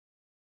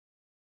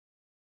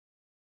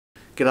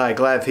G'day,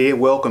 Glav here.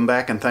 Welcome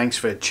back and thanks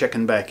for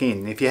checking back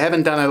in. If you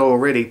haven't done it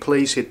already,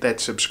 please hit that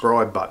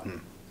subscribe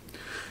button.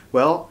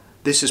 Well,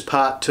 this is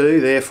part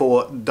 2,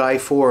 therefore day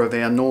 4 of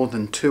our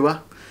northern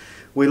tour.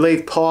 We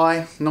leave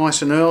Pai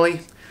nice and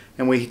early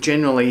and we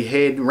generally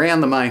head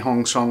round the Mae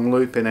Hong Son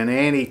Loop in an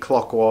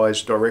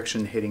anti-clockwise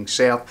direction heading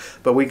south,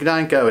 but we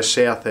don't go as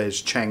south as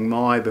Chiang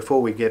Mai.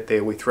 Before we get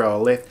there we throw a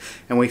left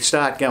and we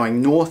start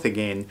going north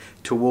again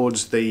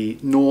towards the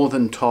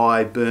northern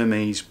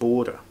Thai-Burmese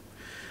border.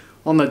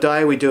 On the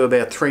day we do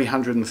about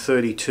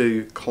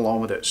 332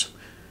 kilometres.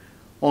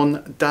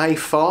 On day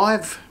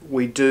 5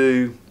 we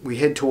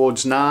head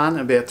towards Nan,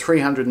 about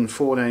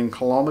 314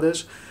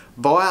 kilometres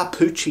via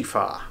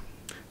Puchifar,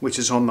 which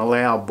is on the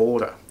Lao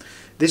border.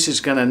 This is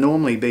going to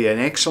normally be an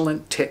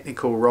excellent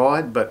technical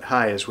ride, but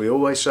hey, as we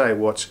always say,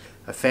 what's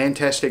a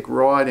fantastic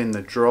ride in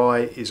the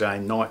dry is a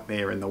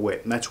nightmare in the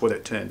wet, and that's what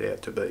it turned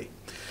out to be.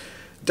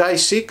 Day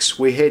 6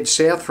 we head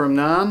south from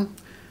Nan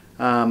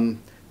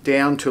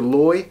down to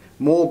Loy.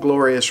 More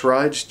glorious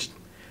roads.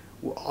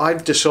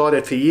 I've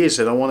decided for years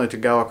that I wanted to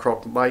go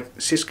across Lake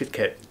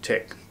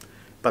Siskatek,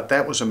 but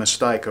that was a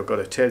mistake, I've got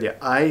to tell you.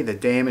 A, the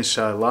dam is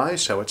so low,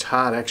 so it's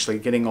hard actually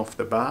getting off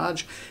the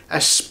barge,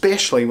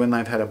 especially when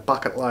they've had a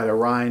bucket load of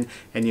rain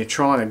and you're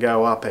trying to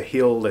go up a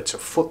hill that's a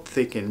foot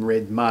thick in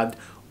red mud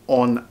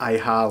on a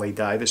Harley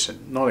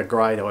Davidson. Not a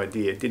great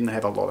idea, didn't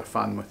have a lot of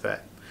fun with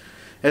that.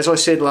 As I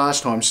said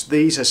last time,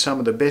 these are some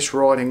of the best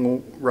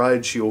riding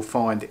roads you'll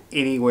find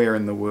anywhere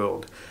in the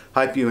world.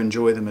 Hope you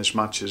enjoy them as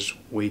much as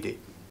we did.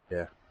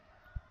 Yeah.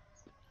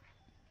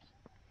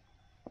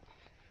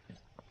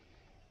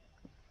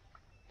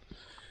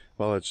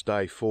 Well, it's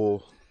day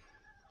 4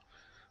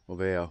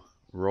 of our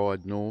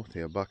ride north,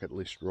 our bucket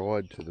list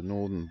ride to the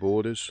northern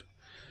borders.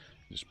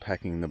 Just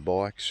packing the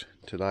bikes.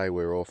 Today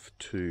we're off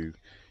to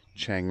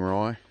Chiang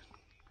Rai.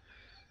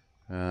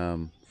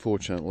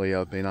 Fortunately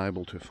I've been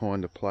able to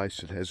find a place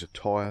that has a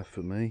tyre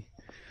for me.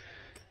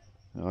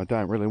 I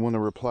don't really want to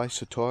replace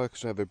the tyre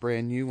because I have a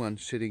brand new one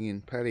sitting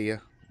in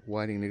patio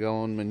waiting to go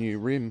on my new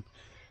rim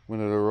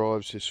when it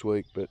arrives this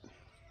week, but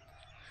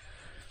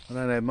I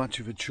don't have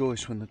much of a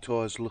choice when the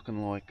tyre's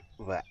looking like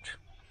that.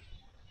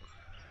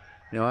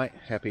 Anyway,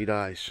 happy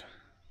days.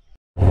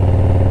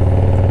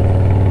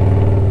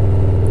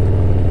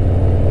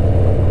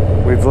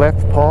 We've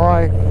left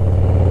Pai.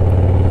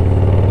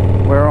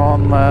 We're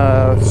on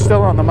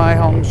still on the Mae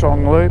Hong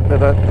Son Loop,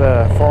 but at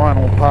the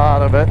final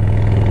part of it.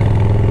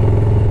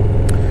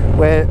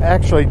 We're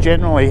actually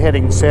generally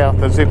heading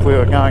south as if we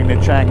were going to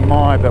Chiang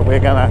Mai, but we're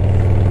going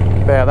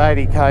to, about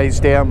 80 k's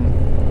down,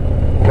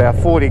 about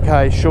 40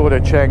 k's short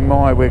of Chiang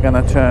Mai, we're going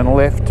to turn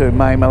left to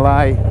Mae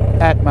Malay,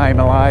 at Mae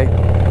Malay,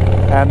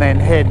 and then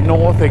head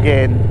north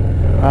again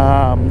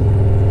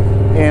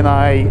in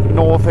a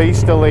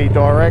northeasterly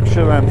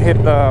direction and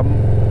hit the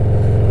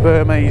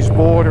Burmese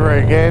border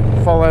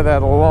again, follow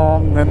that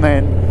along and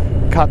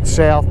then cut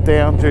south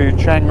down to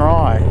Chiang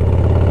Rai.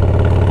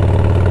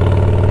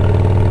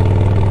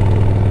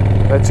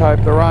 Let's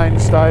hope the rain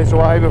stays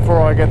away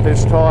before I get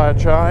this tyre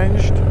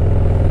changed.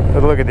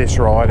 But look at this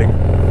riding.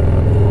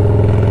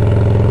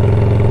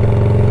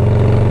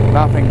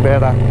 Nothing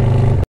better.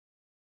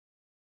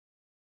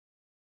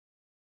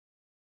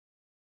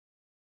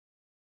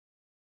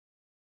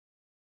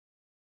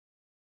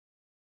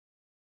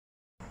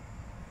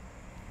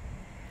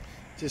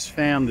 Just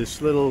found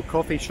this little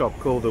coffee shop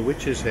called the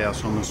Witch's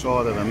House on the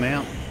side of the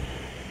mountain.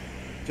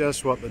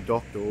 Just what the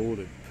doctor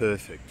ordered,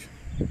 perfect.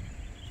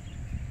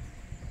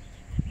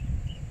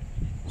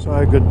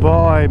 So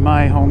goodbye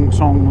Mae Hong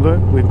Son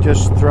Loop, we've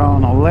just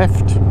thrown a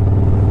left.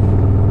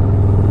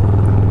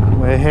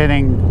 We're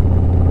heading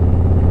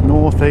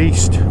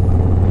northeast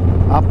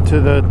up to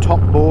the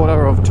top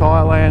border of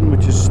Thailand,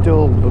 which is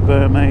still the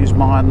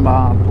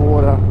Burmese-Myanmar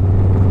border.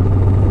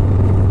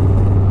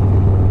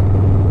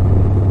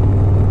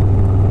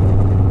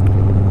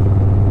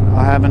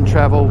 I haven't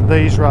travelled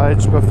these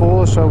roads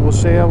before, so we'll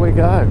see how we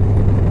go.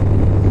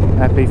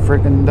 Happy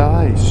frickin'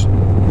 days.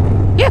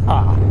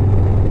 Yeah!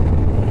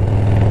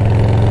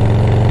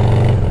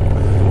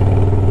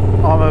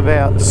 I'm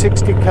about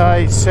 60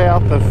 k's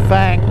south of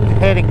Phang,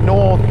 heading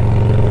north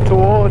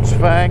towards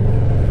Phang,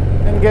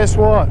 and guess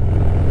what?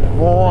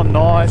 More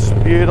nice,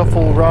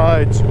 beautiful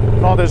roads.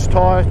 Not as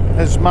tight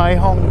as Mae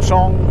Hong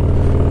Son,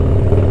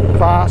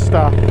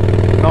 faster,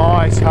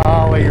 nice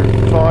Harley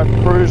type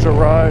cruiser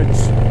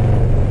roads.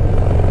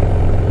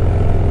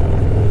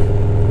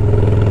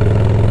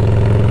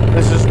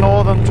 This is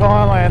northern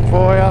Thailand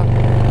for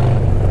you.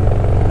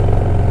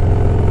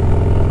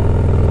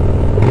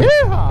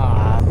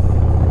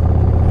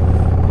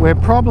 We're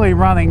probably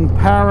running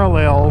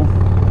parallel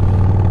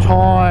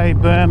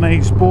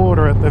Thai-Burmese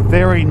border at the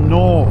very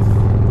north,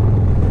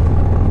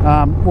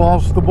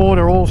 whilst the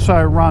border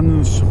also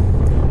runs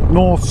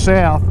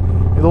north-south,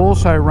 it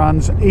also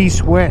runs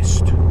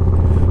east-west.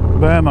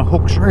 Burma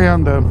hooks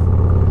around the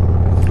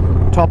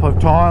top of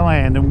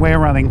Thailand and we're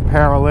running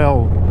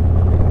parallel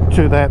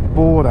to that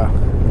border.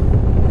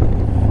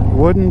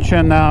 Wouldn't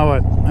you know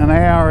it, an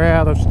hour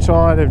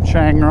outside of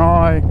Chiang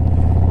Rai,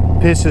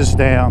 pisses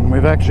down.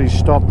 We've actually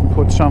stopped and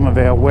put some of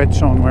our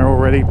wets on. We're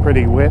already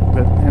pretty wet,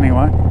 but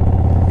anyway,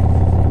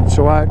 that's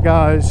the way it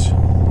goes.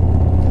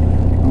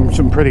 On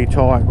some pretty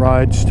tight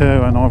roads too,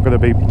 and I've got to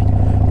be...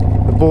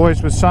 The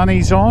boys with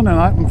sunnies on and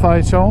open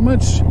face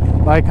helmets,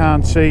 they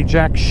can't see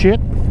jack shit.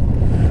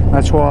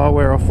 That's why I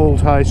wear a full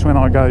face when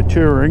I go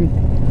touring.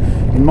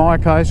 In my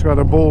case, I've got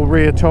a ball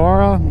rear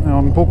tyre and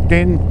I'm booked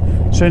in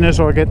as soon as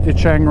I get to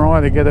Chiang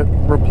Rai to get it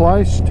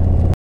replaced.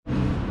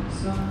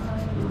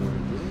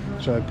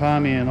 So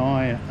Palmy and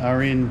I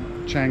are in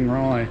Chiang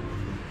Rai,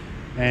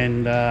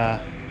 and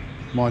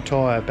my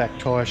back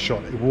tyre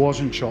shot. It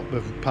wasn't shot,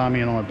 but Palmy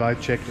and I both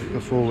checked it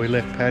before we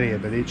left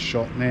Pattaya, but it's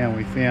shot now.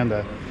 We found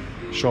a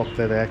shop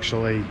that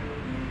actually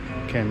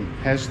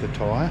has the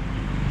tyre.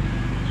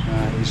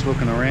 He's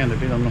looking around a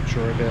bit. I'm not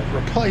sure about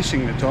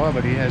replacing the tyre,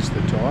 but he has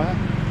the tyre.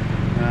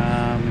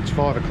 It's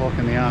 5 o'clock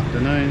in the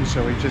afternoon,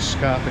 so we just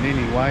scarped in.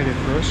 He waited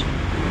for us.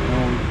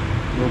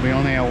 We'll be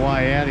on our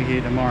way out of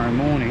here tomorrow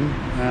morning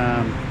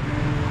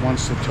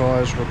once the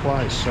tyre's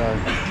replaced. So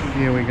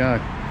here we go.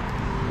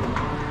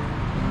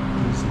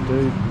 There's the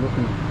dude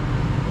looking.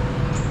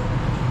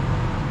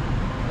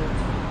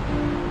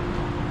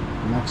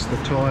 And that's the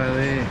tyre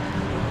there.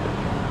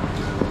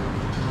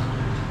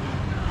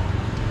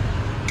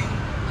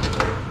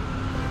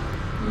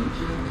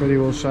 Pretty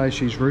well say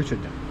she's rooted.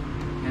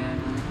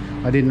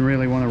 I didn't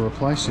really want to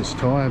replace this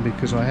tyre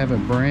because I have a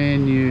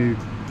brand new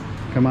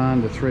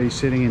Commander 3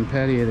 sitting in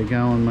Pattaya to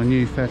go on my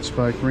new fat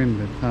spoke rim,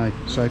 but hey,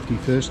 safety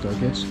first I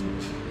guess.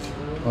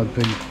 I'd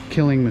be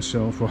killing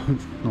myself, well,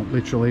 not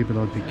literally, but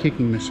I'd be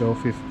kicking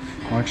myself if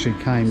I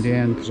actually came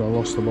down because I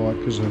lost the bike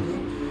because of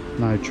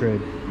no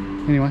tread.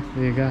 Anyway,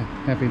 there you go,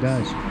 happy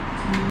days.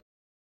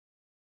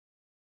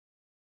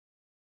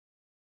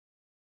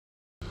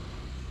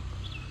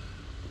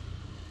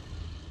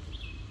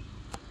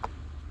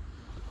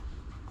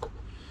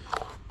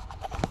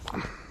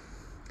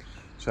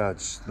 So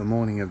it's the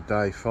morning of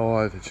day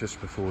 5, it's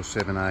just before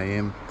 7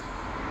 AM.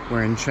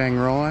 We're in Chiang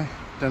Rai.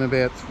 We're going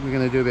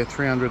to do about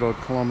 300 odd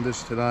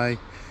kilometres today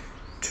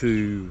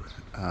to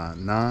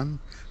Nan,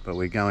 but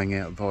we're going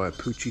out via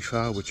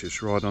Puchifar, which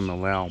is right on the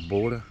Laos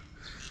border.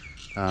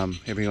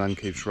 Everyone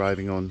keeps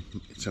raving on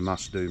it's a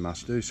must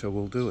do, so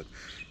we'll do it.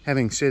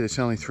 Having said it's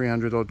only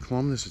 300 odd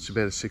kilometres, it's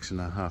about a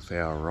 6.5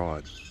 hour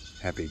ride.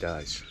 Happy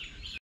days.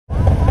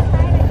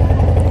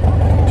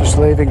 Just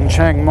leaving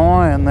Chiang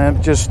Mai, and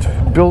they've just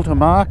built a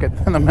market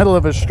in the middle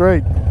of a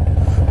street.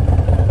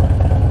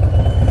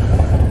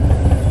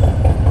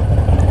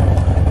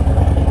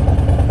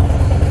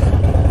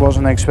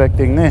 Wasn't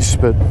expecting this,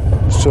 but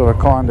sort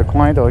of kind of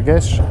quaint, I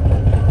guess.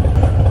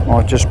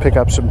 Might just pick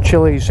up some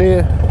chilies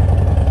here.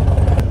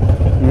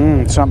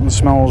 Something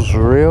smells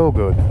real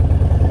good.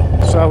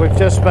 So we've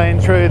just been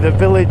through the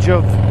village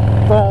of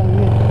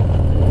Thong,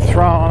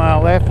 throwing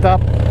our left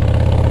up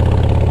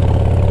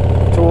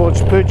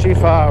towards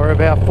Puchifar. We're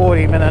about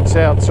 40 minutes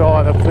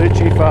outside of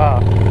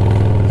Puchifar.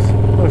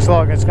 Looks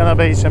like it's going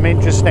to be some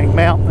interesting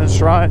mountainous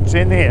roads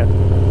in here.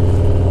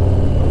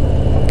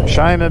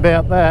 Shame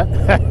about that.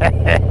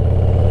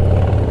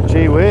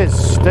 Gee whiz,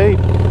 steep.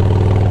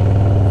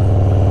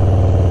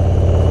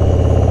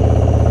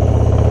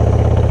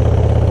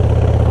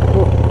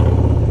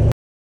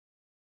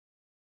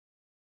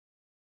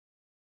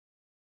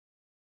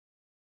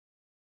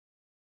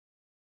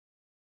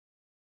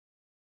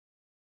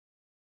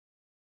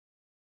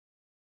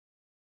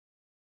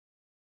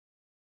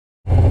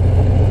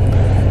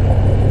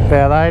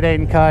 About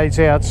 18 k's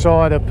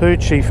outside of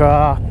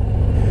Puchifar.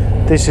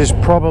 This is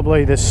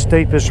probably the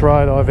steepest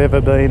road I've ever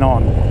been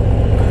on.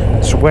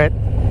 It's wet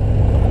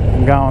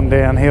and going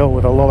downhill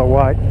with a lot of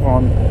weight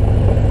on.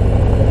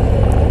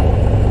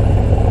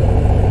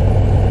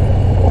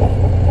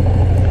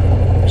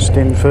 Just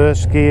in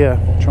first gear,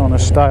 trying to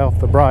stay off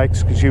the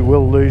brakes because you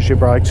will lose your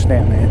brakes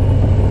down there.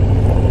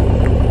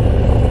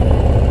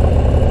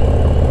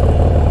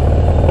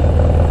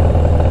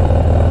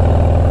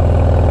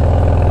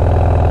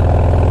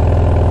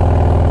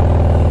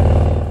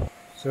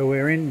 So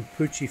we're in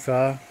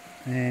Puchifar,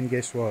 and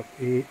guess what?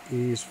 It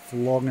is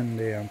flogging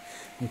down,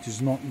 which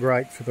is not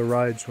great for the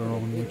roads we're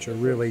on, which are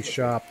really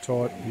sharp,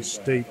 tight, and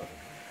steep.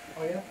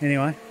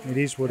 Anyway, it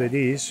is what it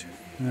is.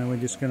 We're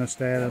just going to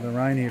stay out of the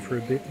rain here for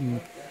a bit,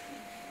 and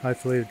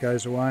hopefully it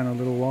goes away in a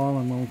little while,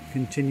 and we'll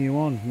continue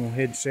on. We'll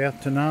head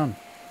south to Nan.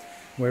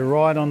 We're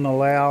right on the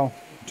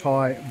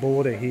Lao-Thai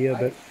border here,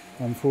 but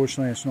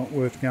unfortunately it's not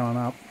worth going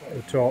up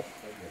the top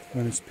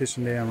when it's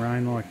pissing down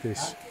rain like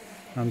this.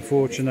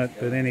 Unfortunate,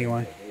 but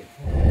anyway.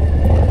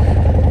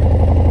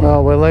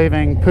 Well, we're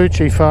leaving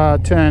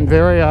Puchifar, turned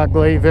very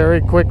ugly very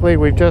quickly.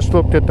 We've just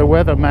looked at the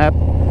weather map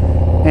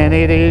and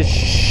it is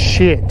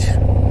shit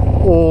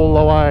all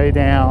the way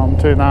down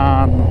to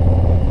Nan.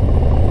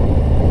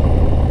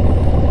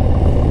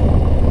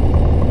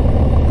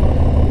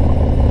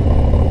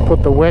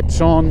 Put the wets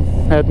on,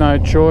 had no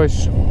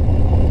choice.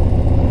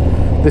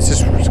 This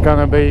is going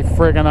to be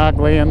friggin'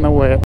 ugly in the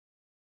wet.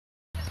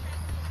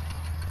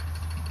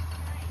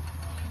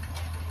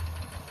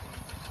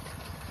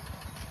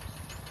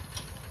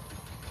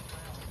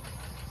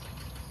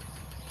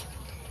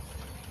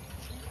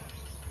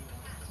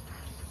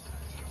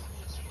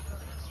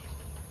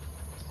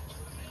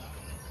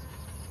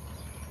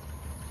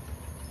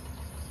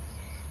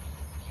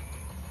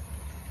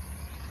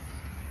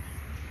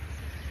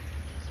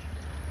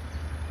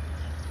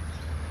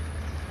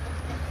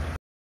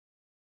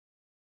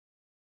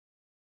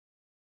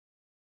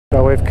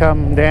 So we've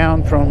come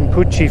down from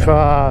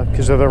Puchifar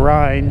because of the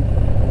rain.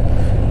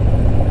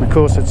 Of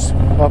course,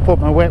 I put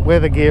my wet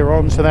weather gear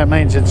on, so that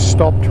means it's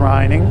stopped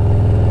raining,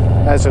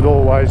 as it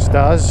always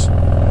does.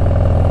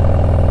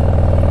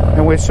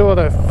 And we're sort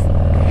of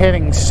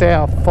heading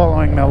south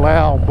following the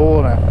Lao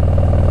border.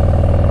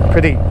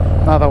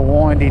 Another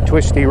windy,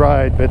 twisty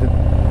road, but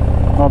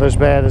not as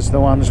bad as the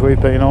ones we've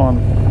been on.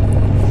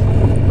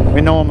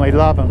 We normally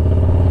love them,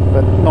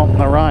 but not in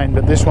the rain,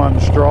 but this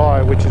one's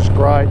dry, which is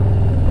great.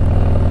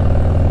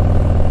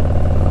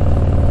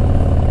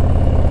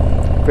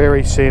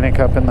 Very scenic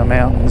up in the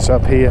mountains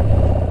up here.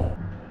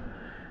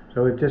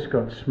 So we've just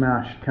got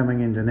smashed coming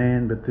into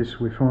Nan, but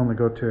we finally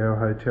got to our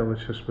hotel.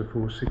 It's just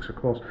before 6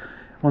 o'clock.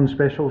 On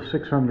special,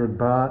 600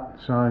 baht,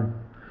 so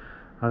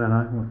I don't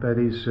know what that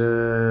is,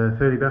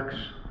 30 bucks,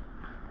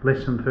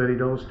 less than $30,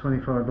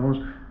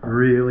 $25.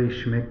 Really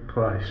schmick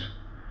place.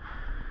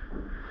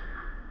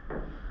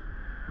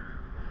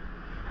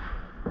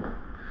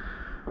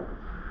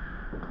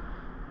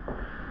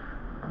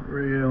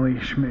 Really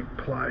schmick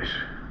place.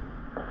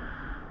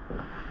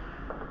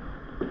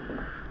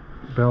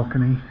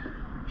 Balcony,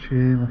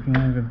 chair looking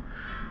over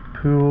the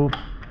pool.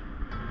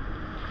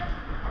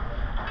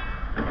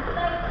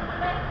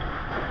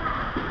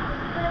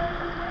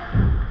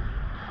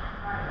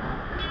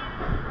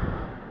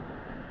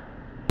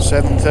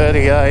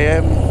 $7:30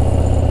 AM.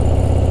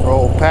 We're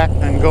all packed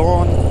and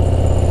gone.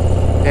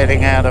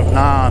 Heading out of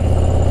Nan.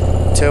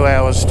 2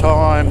 hours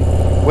time,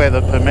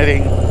 weather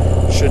permitting,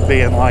 should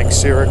be in Lake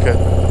Sirikit.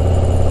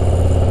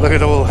 Look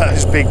at all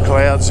those big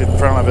clouds in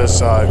front of us,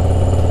 so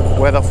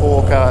weather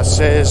forecast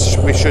says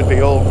we should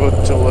be all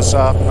good till this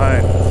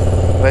afternoon.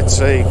 Let's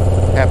see.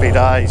 Happy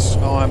days.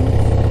 I'm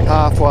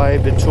halfway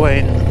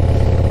between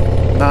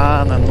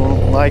Nan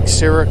and Lake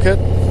Sirikit.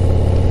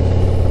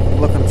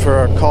 Looking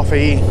for a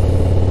coffee,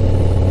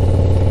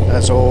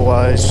 as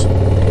always.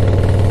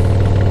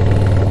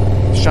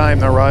 Shame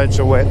the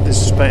roads are wet.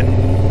 This has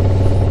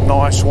been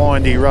nice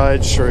windy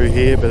roads through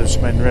here, but it's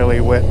been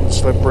really wet and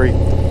slippery.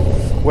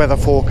 Weather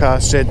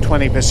forecast said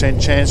 20%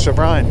 chance of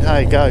rain.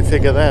 Hey, go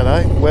figure that,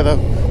 eh? Weather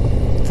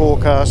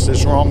forecast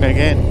is wrong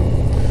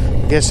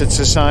again. Guess it's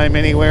the same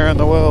anywhere in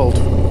the world.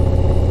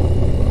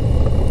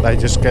 They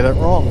just get it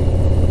wrong.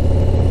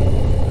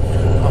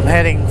 I'm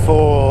heading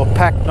for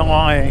Pak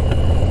Nai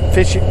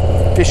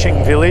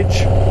fishing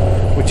village,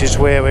 which is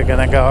where we're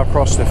going to go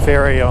across the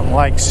ferry on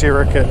Lake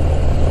Sirikit.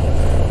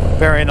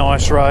 Very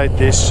nice road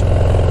this.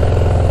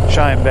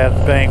 Shame about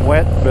it being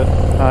wet, but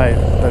hey,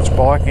 that's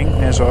biking,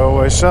 as I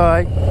always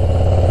say.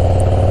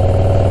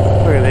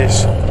 Look at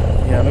this.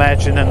 You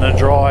imagine in the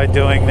dry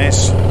doing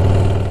this.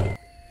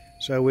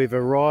 So we've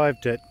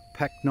arrived at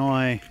Pak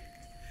Nai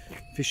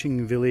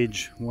fishing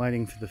village,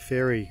 waiting for the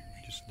ferry.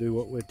 Just do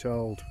what we're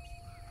told.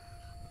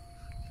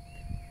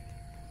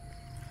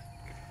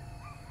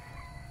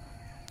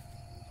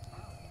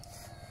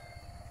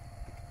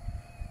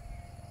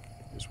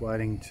 Just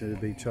waiting to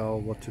be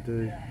told what to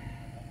do.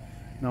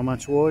 Not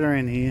much water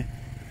in here,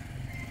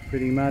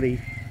 pretty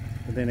muddy,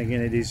 but then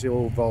again it is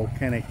all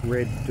volcanic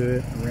red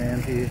dirt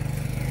around here.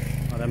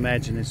 I'd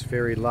imagine it's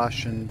very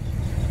lush and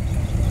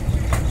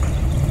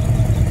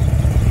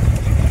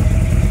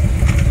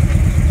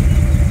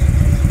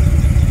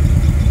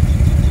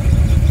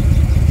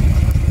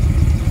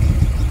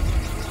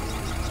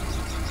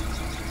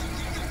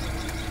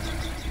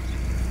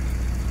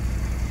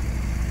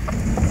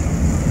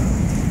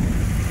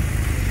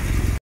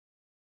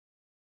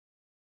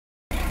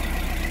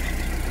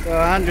so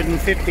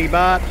 150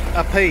 baht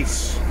a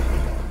piece.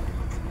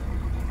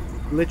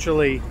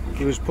 Literally,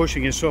 he was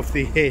pushing us off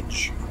the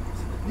edge.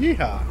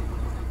 Yeehaw!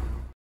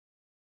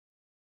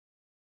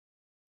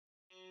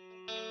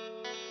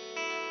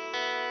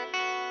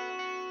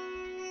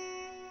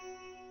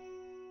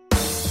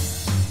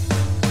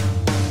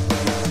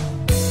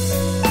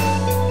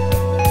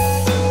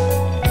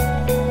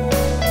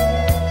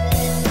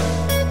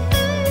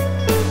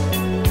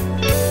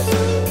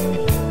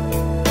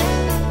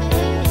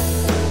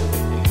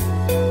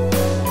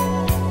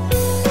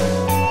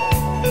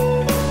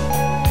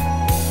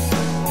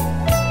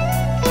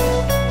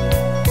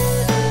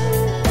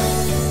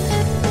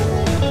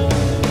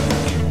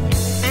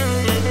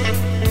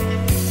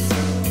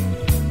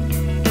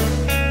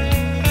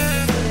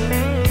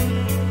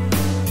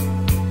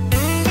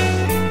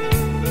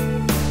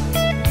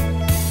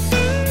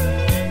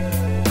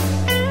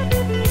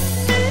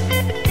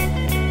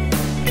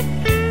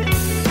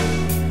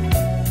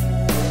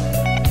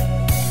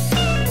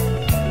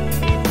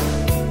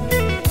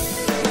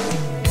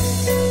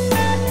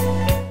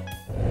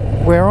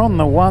 We're on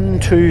the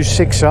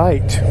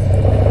 1268.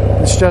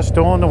 It's just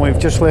dawned on me,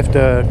 we've just left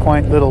a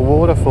quaint little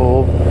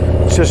waterfall.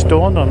 It's just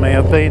dawned on me,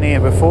 I've been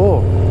here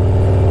before.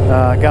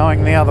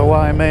 Going the other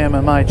way, me and my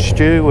mate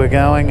Stu were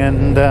going,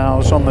 and I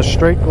was on the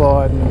street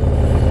glide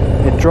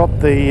and it dropped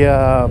the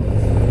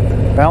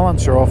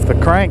balancer off the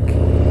crank.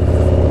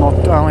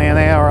 Not only an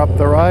hour up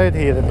the road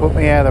here, that put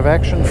me out of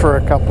action for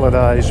a couple of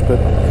days, but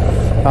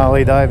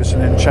Harley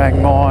Davidson in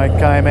Chiang Mai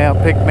came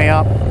out, picked me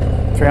up,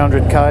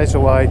 300 k's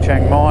away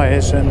Chiang Mai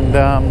is, and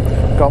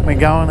got me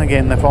going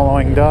again the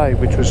following day,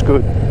 which was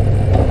good.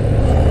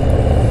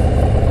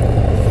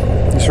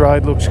 This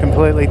road looks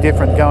completely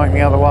different going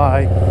the other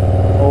way.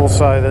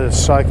 Also, the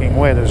soaking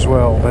wet as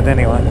well, but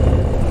anyway.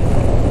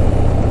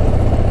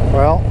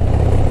 Well,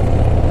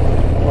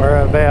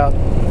 we're about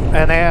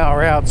an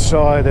hour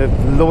outside of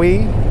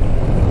Lui.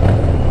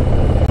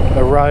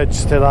 The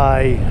roads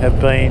today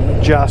have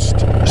been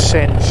just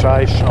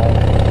sensational.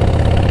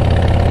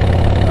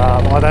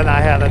 I don't know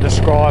how to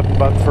describe them,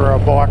 but for a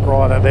bike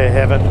rider, they're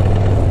heaven.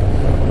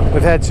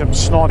 We've had some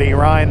snotty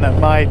rain that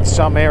made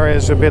some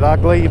areas a bit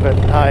ugly, but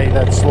hey,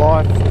 that's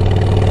life.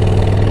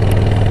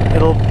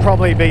 It'll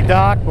probably be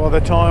dark by the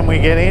time we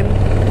get in.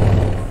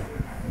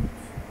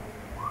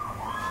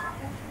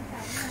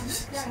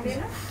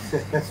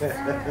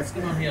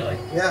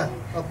 Yeah.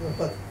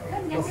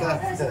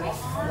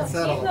 What's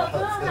that all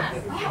about?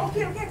 โอเค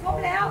ครบ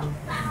แล้ว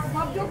คร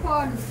บทุกค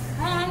น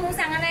หมู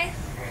สั่งอะไร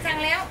สั่ง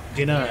แล้ว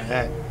Dinner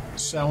at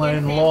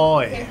Salon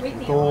Loy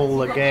with all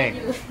the gang.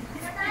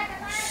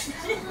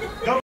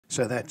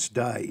 So that's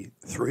day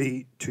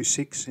 3 to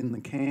 6 in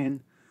the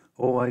can.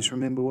 Always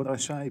remember what I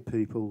say,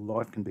 people.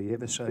 Life can be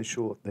ever so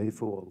short,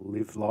 therefore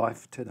live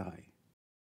life today.